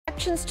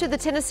reactions to the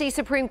Tennessee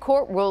Supreme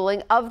Court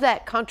ruling of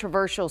that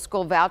controversial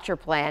school voucher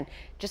plan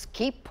just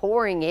keep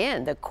pouring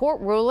in. The court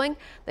ruling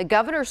the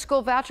governor's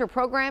school voucher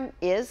program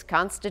is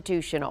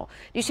constitutional.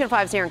 News Channel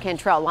 5's Aaron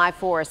Cantrell live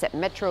for us at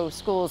Metro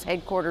Schools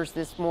headquarters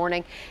this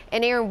morning.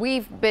 And Aaron,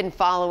 we've been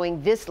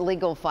following this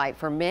legal fight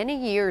for many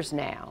years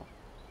now.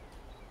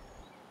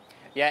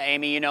 Yeah,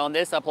 Amy, and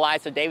this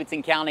applies to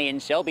Davidson County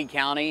and Shelby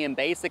County, and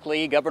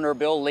basically Governor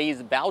Bill Lee's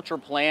voucher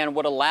plan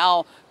would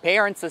allow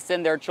parents to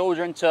send their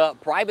children to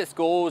private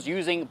schools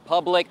using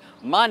public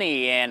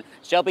money. And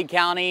Shelby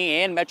County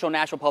and Metro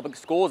Nashville Public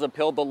Schools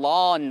appealed the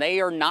law, and they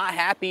are not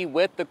happy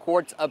with the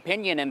court's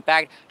opinion. In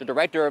fact, the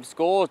director of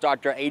schools,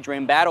 Dr.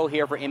 Adrienne Battle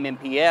here for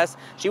MNPS,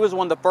 she was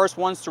one of the first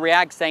ones to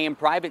react, saying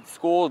private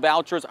school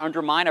vouchers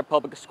undermine our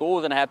public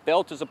schools and have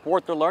failed to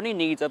support the learning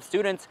needs of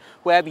students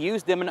who have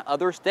used them in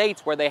other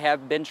states where they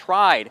have been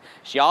tried.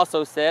 She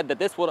also said that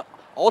this would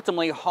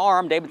ultimately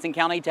harm Davidson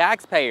County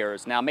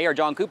taxpayers. Now, Mayor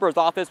John Cooper's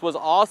office was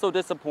also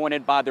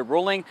disappointed by the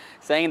ruling,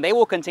 saying they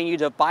will continue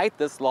to fight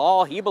this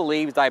law. He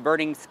believes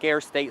diverting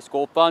scarce state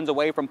school funds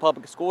away from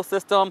public school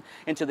system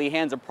into the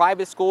hands of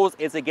private schools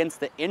is against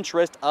the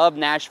interest of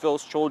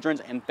Nashville's children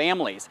and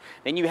families.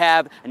 Then you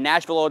have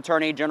Nashville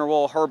Attorney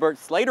General Herbert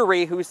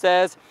Slatery, who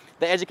says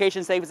the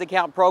Education Savings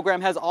Account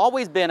program has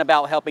always been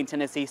about helping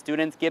Tennessee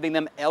students, giving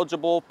them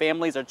eligible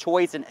families a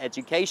choice in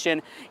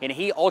education. And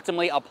he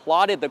ultimately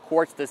applauded the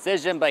court's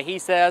decision, but he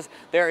says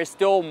there is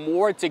still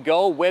more to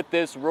go with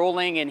this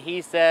ruling, and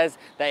he says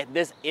that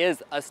this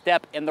is a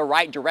step in the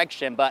right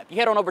direction. But if you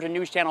head on over to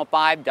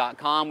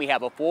newschannel5.com, we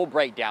have a full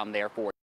breakdown there for you.